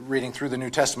 reading through the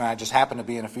New Testament. I just happened to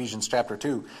be in Ephesians chapter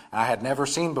 2, and I had never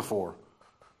seen before.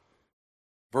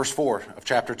 Verse 4 of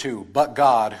chapter 2, but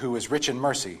God, who is rich in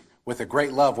mercy, with a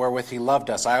great love wherewith he loved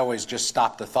us. I always just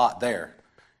stop the thought there.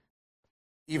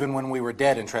 Even when we were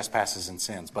dead in trespasses and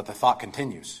sins, but the thought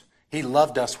continues. He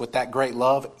loved us with that great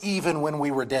love, even when we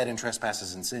were dead in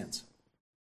trespasses and sins.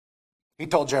 He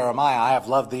told Jeremiah, I have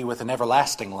loved thee with an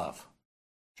everlasting love.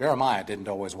 Jeremiah didn't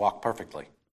always walk perfectly.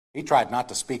 He tried not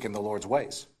to speak in the Lord's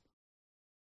ways.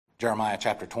 Jeremiah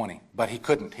chapter 20. But he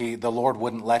couldn't. The Lord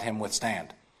wouldn't let him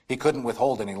withstand. He couldn't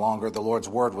withhold any longer. The Lord's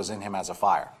word was in him as a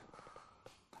fire.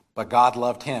 But God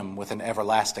loved him with an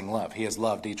everlasting love. He has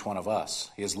loved each one of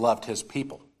us. He has loved his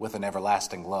people with an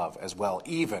everlasting love as well,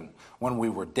 even when we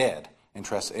were dead in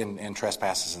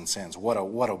trespasses and sins. What a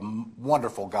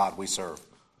wonderful God we serve.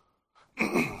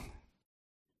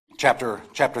 Chapter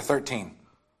 13.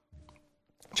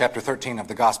 Chapter 13 of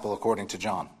the Gospel according to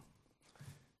John.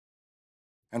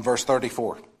 And verse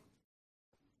 34.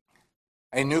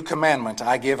 A new commandment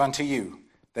I give unto you,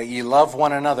 that ye love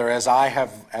one another as I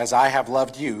have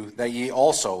loved you, that ye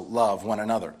also love one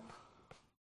another.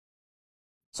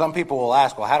 Some people will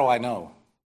ask, well, how do I know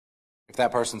if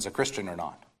that person's a Christian or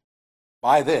not?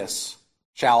 By this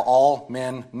shall all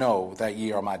men know that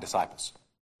ye are my disciples,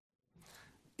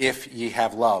 if ye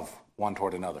have love one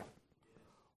toward another.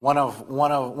 One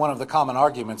of the common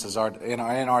arguments in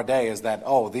our day is that,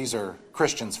 these are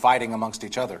Christians fighting amongst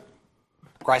each other.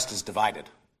 Christ is divided.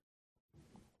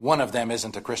 One of them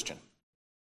isn't a Christian.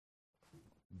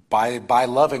 By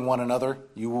loving one another,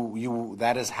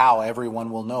 that is how everyone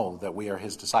will know that we are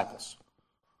his disciples.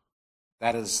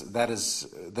 That is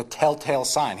the telltale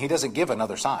sign. He doesn't give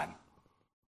another sign.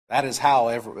 That is how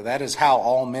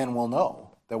all men will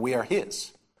know that we are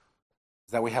his.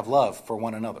 That we have love for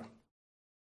one another.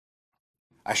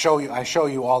 I show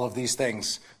you all of these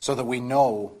things so that we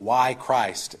know why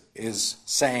Christ is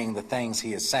saying the things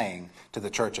he is saying to the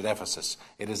church at Ephesus.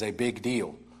 It is a big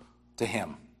deal to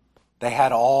him. They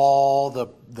had all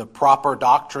the proper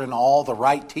doctrine, all the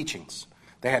right teachings.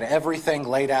 They had everything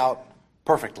laid out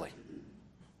perfectly.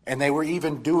 And they were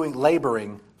even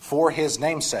laboring for his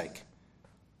namesake.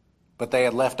 But they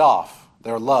had left off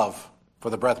their love for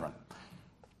the brethren.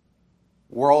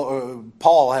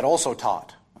 Paul had also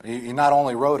taught. He not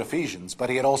only wrote Ephesians, but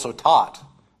he had also taught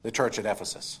the church at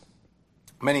Ephesus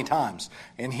many times.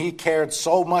 And he cared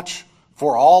so much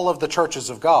for all of the churches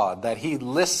of God that he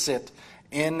lists it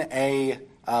in a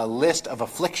list of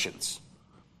afflictions.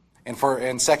 In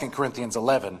 2 Corinthians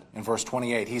 11, in verse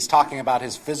 28, he's talking about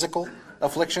his physical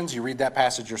afflictions. You read that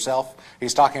passage yourself.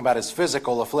 He's talking about his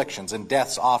physical afflictions and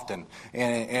deaths often,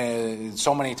 and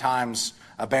so many times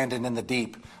abandoned in the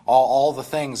deep. All the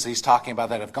things he's talking about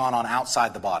that have gone on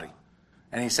outside the body.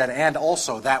 And he said, and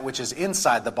also that which is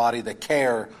inside the body, the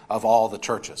care of all the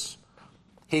churches.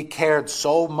 He cared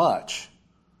so much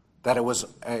that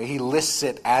he lists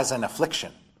it as an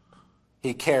affliction.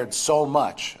 He cared so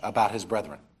much about his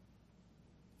brethren.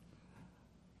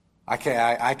 I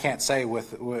can't say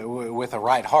with a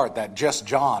right heart that just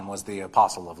John was the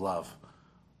apostle of love.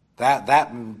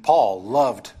 That Paul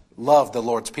loved the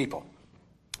Lord's people.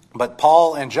 But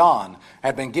Paul and John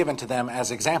had been given to them as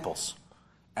examples,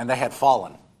 and they had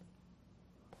fallen.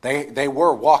 They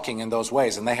were walking in those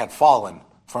ways, and they had fallen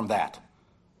from that.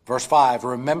 Verse 5,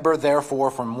 remember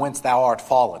therefore from whence thou art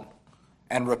fallen,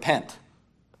 and repent.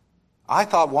 I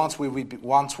thought once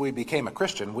we became a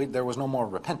Christian, there was no more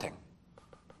repenting.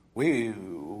 We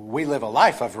live a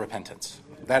life of repentance.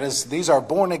 That is, these are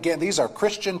born again, these are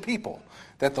Christian people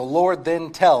that the Lord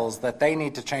then tells that they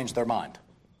need to change their mind.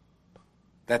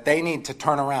 That they need to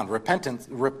turn around.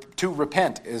 To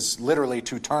repent is literally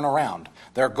to turn around.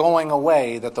 They're going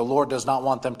away that the Lord does not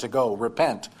want them to go.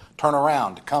 Repent, turn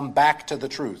around, come back to the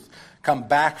truth. Come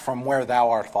back from where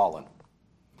thou art fallen.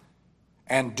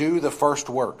 And do the first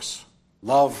works.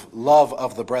 Love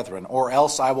of the brethren, or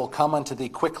else I will come unto thee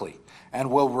quickly, and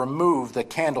will remove the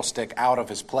candlestick out of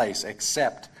his place,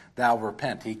 except thou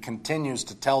repent. He continues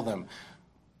to tell them,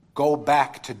 go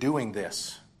back to doing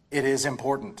this. It is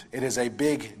important. It is a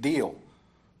big deal.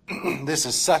 This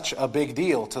is such a big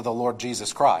deal to the Lord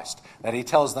Jesus Christ that he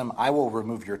tells them, I will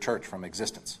remove your church from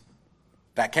existence.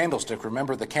 That candlestick,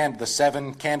 remember the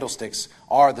 7 candlesticks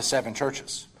are the 7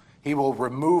 churches. He will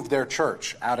remove their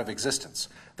church out of existence.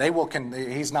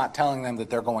 He's not telling them that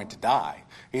they're going to die.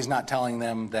 He's not telling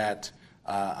them that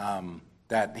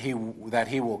he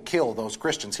will kill those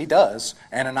Christians. He does.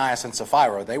 Ananias and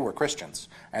Sapphira, they were Christians,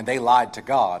 and they lied to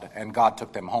God, and God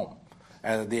took them home.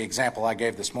 The example I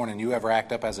gave this morning, you ever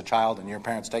act up as a child and your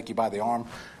parents take you by the arm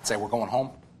and say, we're going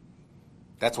home?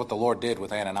 That's what the Lord did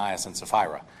with Ananias and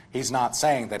Sapphira. He's not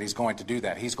saying that he's going to do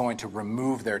that. He's going to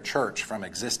remove their church from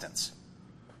existence.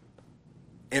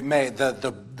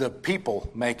 The people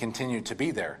may continue to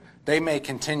be there. They may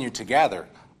continue to gather,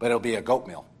 but it'll be a goat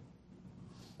meal.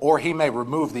 Or he may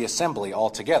remove the assembly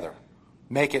altogether,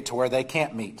 make it to where they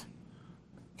can't meet.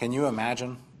 Can you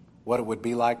imagine what it would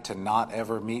be like to not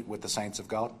ever meet with the saints of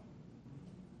God?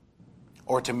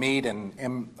 Or to meet and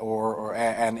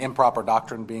an improper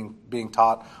doctrine being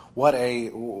taught? What a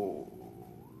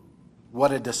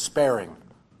despairing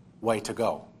way to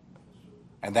go.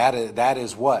 And that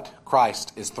is what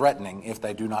Christ is threatening if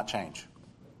they do not change.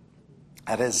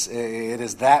 It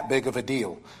is that big of a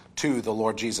deal to the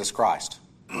Lord Jesus Christ.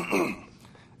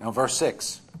 Now, verse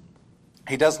 6,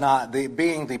 he does not,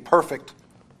 being the perfect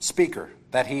speaker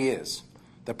that he is,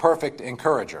 the perfect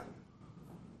encourager,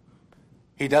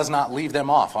 he does not leave them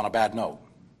off on a bad note.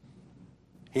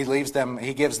 He gives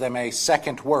them a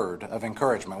second word of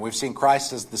encouragement. We've seen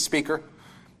Christ as the speaker,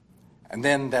 and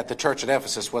then that the church at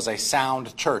Ephesus was a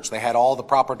sound church. They had all the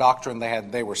proper doctrine.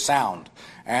 They were sound,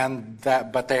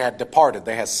 but they had departed.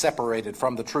 They had separated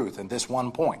from the truth in this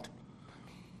one point.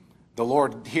 The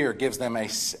Lord here gives them a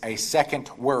second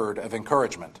word of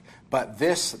encouragement. But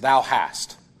this thou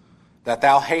hast, that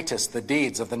thou hatest the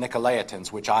deeds of the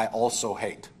Nicolaitans, which I also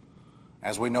hate.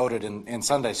 As we noted in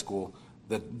Sunday school,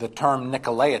 the term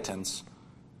Nicolaitans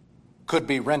could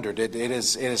be rendered. It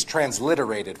is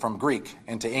transliterated from Greek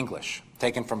into English,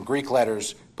 taken from Greek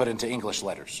letters, put into English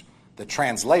letters. The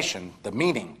translation, the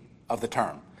meaning of the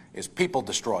term, is people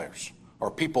destroyers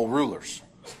or people rulers.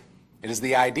 It is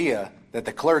the idea that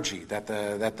the clergy, that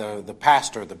the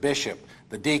pastor, the bishop,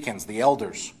 the deacons, the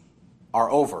elders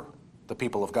are over the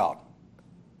people of God.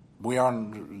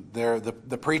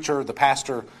 The preacher, the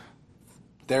pastor,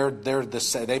 they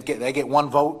get one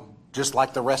vote, just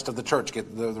like the rest of the church.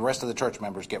 The rest of the church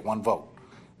members get one vote.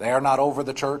 They are not over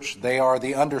the church. They are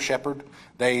the under shepherd.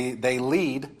 They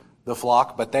lead the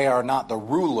flock, but they are not the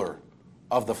ruler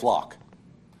of the flock.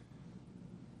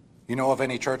 You know of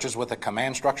any churches with a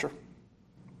command structure?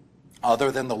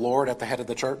 other than the Lord at the head of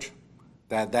the church?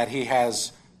 That he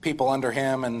has people under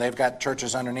him and they've got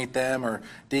churches underneath them or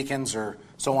deacons or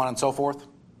so on and so forth?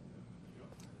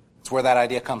 It's where that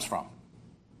idea comes from.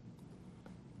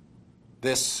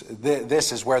 This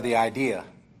is where the idea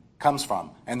comes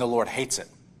from, and the Lord hates it.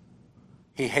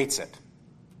 He hates it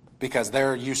because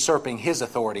they're usurping his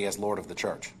authority as Lord of the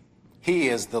church. He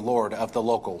is the Lord of the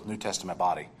local New Testament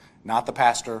body, not the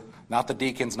pastor, not the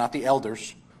deacons, not the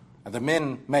elders. The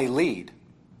men may lead,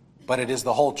 but it is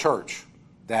the whole church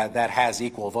that has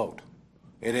equal vote.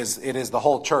 It is the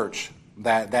whole church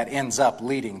that ends up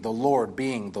leading, the Lord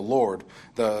being the Lord,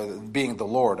 being the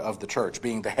Lord of the church,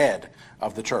 being the head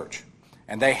of the church.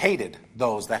 And they hated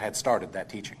those that had started that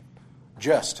teaching,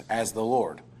 just as the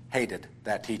Lord hated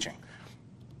that teaching.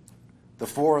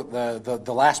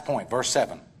 The last point, verse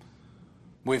 7,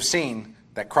 we've seen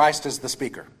that Christ is the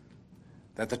speaker,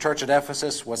 that the church at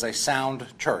Ephesus was a sound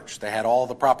church. They had all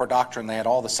the proper doctrine, they had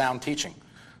all the sound teaching,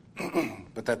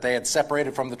 but that they had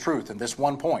separated from the truth in this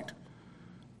one point.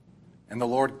 And the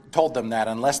Lord told them that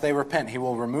unless they repent, he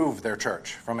will remove their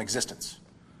church from existence.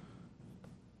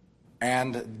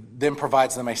 And then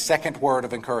provides them a second word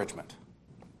of encouragement.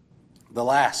 The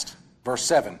last, verse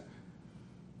 7,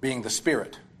 being the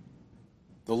Spirit.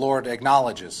 The Lord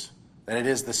acknowledges that it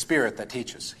is the Spirit that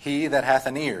teaches. He that hath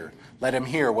an ear, let him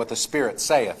hear what the Spirit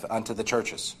saith unto the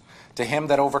churches. To him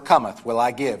that overcometh will I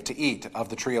give to eat of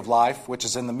the tree of life, which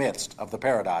is in the midst of the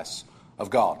paradise of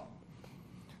God.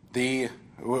 We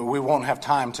won't have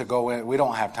time to go in, we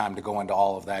don't have time to go into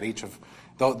all of that. Each of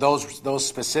those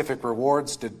specific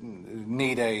rewards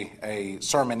need a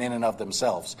sermon in and of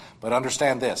themselves. But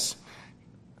understand this,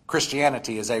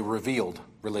 Christianity is a revealed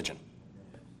religion.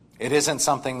 It isn't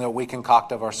something that we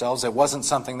concoct of ourselves. It wasn't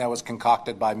something that was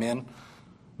concocted by men.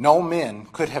 No men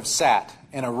could have sat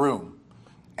in a room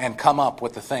and come up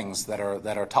with the things that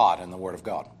are taught in the Word of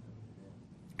God.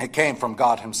 It came from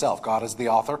God himself. God is the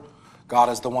author. God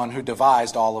is the one who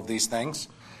devised all of these things.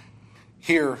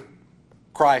 Here,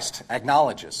 Christ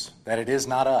acknowledges that it is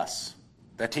not us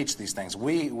that teach these things.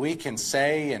 We can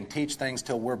say and teach things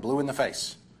till we're blue in the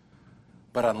face.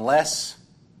 But unless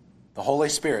the Holy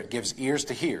Spirit gives ears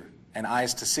to hear and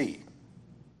eyes to see,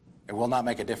 it will not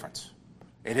make a difference.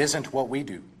 It isn't what we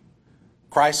do.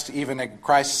 Christ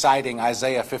citing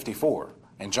Isaiah 54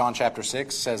 in John chapter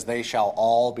 6 says, they shall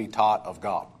all be taught of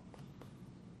God.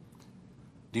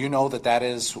 Do you know that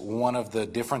is one of the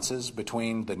differences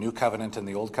between the New Covenant and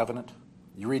the Old Covenant?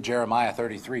 You read Jeremiah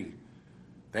 33.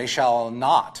 They shall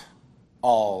not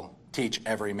all teach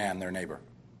every man their neighbor.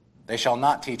 They shall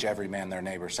not teach every man their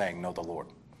neighbor, saying, know the Lord.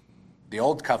 The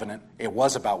Old Covenant, it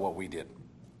was about what we did.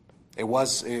 It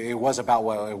was about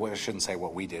what I shouldn't say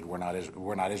what we did. We're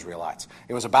not Israelites.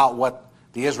 It was about what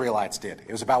the Israelites did.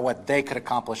 It was about what they could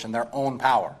accomplish in their own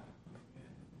power.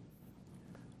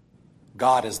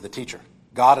 God is the teacher.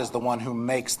 God is the one who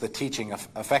makes the teaching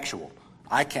effectual.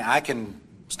 I can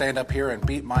stand up here and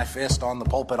beat my fist on the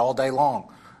pulpit all day long,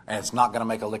 and it's not going to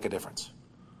make a lick of difference.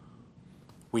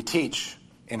 We teach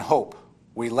in hope.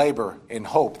 We labor in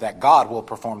hope that God will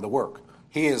perform the work.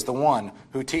 He is the one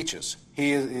who teaches.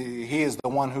 He is the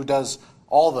one who does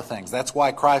all the things. That's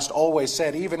why Christ always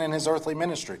said, even in his earthly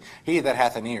ministry, he that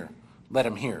hath an ear, let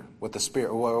him hear what the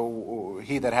Spirit.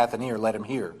 He that hath an ear, let him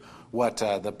hear what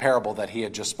the parable that he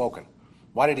had just spoken.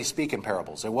 Why did he speak in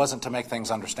parables? It wasn't to make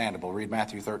things understandable. Read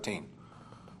Matthew 13.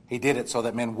 He did it so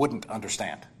that men wouldn't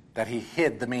understand, that he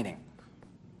hid the meaning.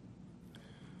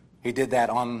 He did that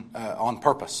on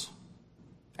purpose.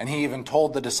 And he even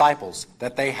told the disciples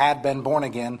that they had been born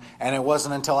again, and it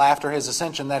wasn't until after his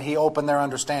ascension that he opened their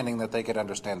understanding that they could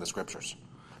understand the Scriptures.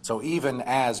 So even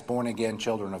as born-again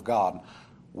children of God,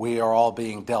 we are all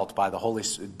being dealt with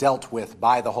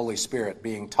by the Holy Spirit,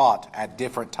 being taught at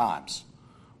different times.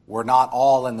 We're not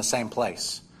all in the same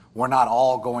place. We're not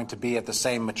all going to be at the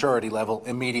same maturity level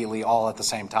immediately all at the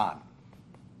same time.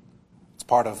 It's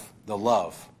part of the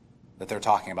love that they're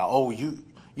talking about. Oh, you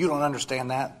don't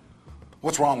understand that?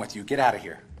 What's wrong with you? Get out of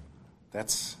here.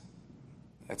 That's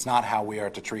not how we are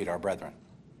to treat our brethren.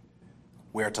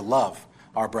 We are to love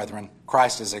our brethren.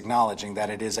 Christ is acknowledging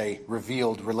that it is a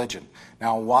revealed religion.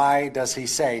 Now, why does he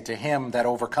say to him that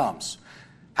overcomes?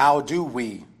 How do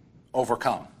we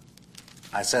overcome?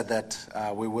 I said that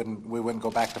we wouldn't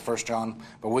go back to 1 John,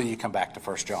 but will you come back to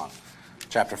 1 John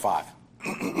chapter 5?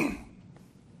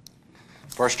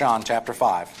 1 John chapter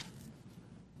 5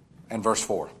 and verse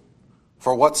 4.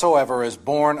 For whatsoever is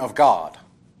born of God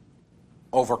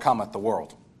overcometh the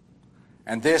world.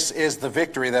 And this is the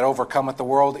victory that overcometh the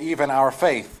world, even our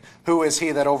faith. Who is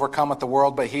he that overcometh the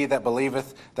world but he that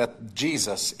believeth that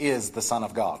Jesus is the Son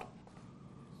of God?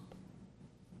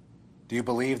 Do you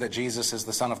believe that Jesus is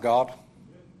the Son of God?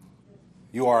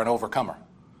 You are an overcomer.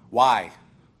 Why?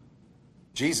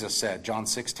 Jesus said, John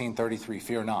 16:33,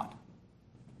 fear not.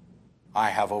 I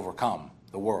have overcome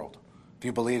the world. If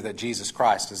you believe that Jesus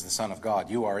Christ is the Son of God,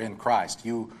 you are in Christ.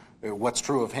 What's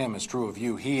true of him is true of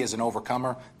you. He is an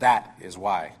overcomer. That is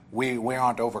why. We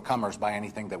aren't overcomers by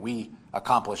anything that we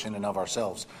accomplish in and of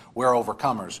ourselves. We're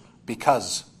overcomers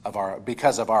because of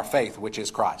our faith, which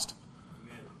is Christ.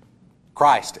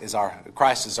 Christ is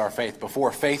our faith.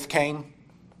 Before faith came,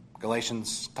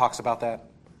 Galatians talks about that.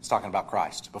 It's talking about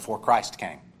Christ. Before Christ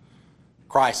came.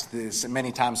 Christ,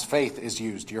 many times faith is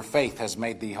used. Your faith has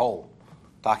made thee whole.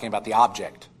 Talking about the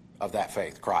object of that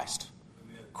faith, Christ.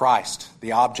 Christ,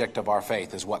 the object of our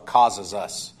faith, is what causes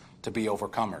us to be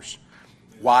overcomers.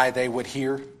 Why they would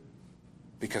hear?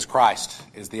 Because Christ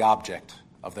is the object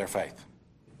of their faith.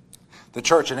 The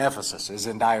church in Ephesus is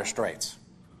in dire straits.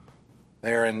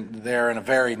 They're in a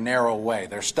very narrow way.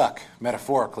 They're stuck,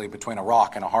 metaphorically, between a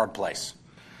rock and a hard place.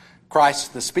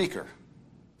 Christ, the speaker,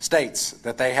 states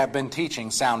that they have been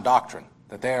teaching sound doctrine,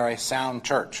 that they are a sound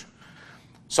church.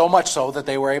 So much so that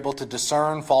they were able to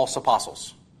discern false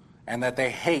apostles, and that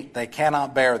they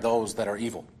cannot bear those that are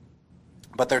evil.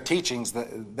 But their teachings,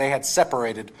 they had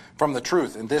separated from the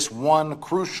truth in this one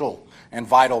crucial and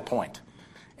vital point,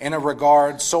 in a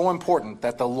regard so important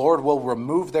that the Lord will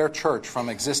remove their church from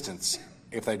existence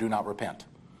if they do not repent,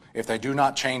 if they do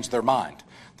not change their mind.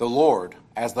 The Lord,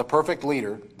 as the perfect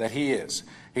leader that he is,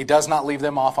 he does not leave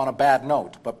them off on a bad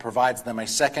note, but provides them a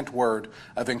second word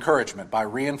of encouragement by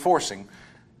reinforcing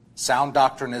sound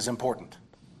doctrine is important.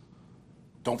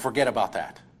 Don't forget about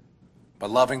that. But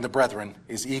loving the brethren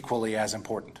is equally as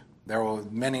important. There were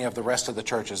many of the rest of the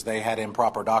churches, they had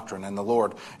improper doctrine, and the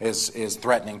Lord is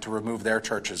threatening to remove their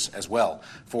churches as well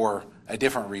for a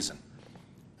different reason.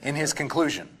 In his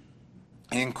conclusion,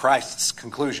 in Christ's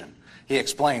conclusion, he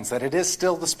explains that it is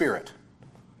still the Spirit.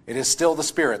 It is still the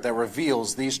Spirit that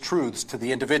reveals these truths to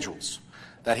the individuals,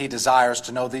 that he desires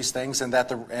to know these things, and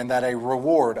that a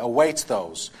reward awaits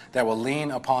those that will lean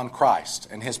upon Christ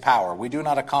and his power. We do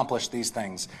not accomplish these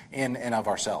things in and of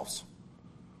ourselves.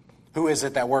 Who is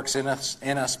it that works in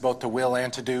us both to will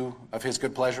and to do of his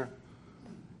good pleasure?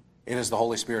 It is the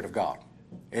Holy Spirit of God.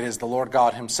 It is the Lord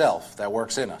God himself that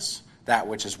works in us that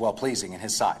which is well-pleasing in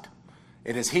his sight.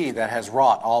 It is he that has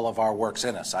wrought all of our works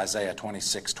in us, Isaiah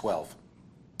 26:12.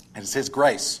 It is his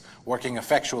grace working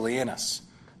effectually in us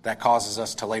that causes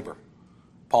us to labor,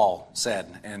 Paul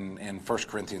said in 1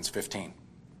 Corinthians 15.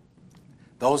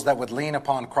 Those that would lean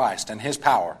upon Christ and his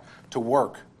power to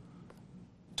work,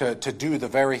 to do the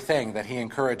very thing that he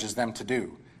encourages them to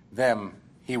do, them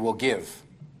he will give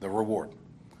the reward.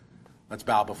 Let's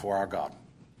bow before our God.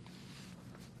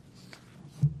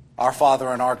 Our Father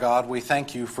and our God, we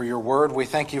thank you for your word. We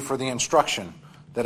thank you for the instruction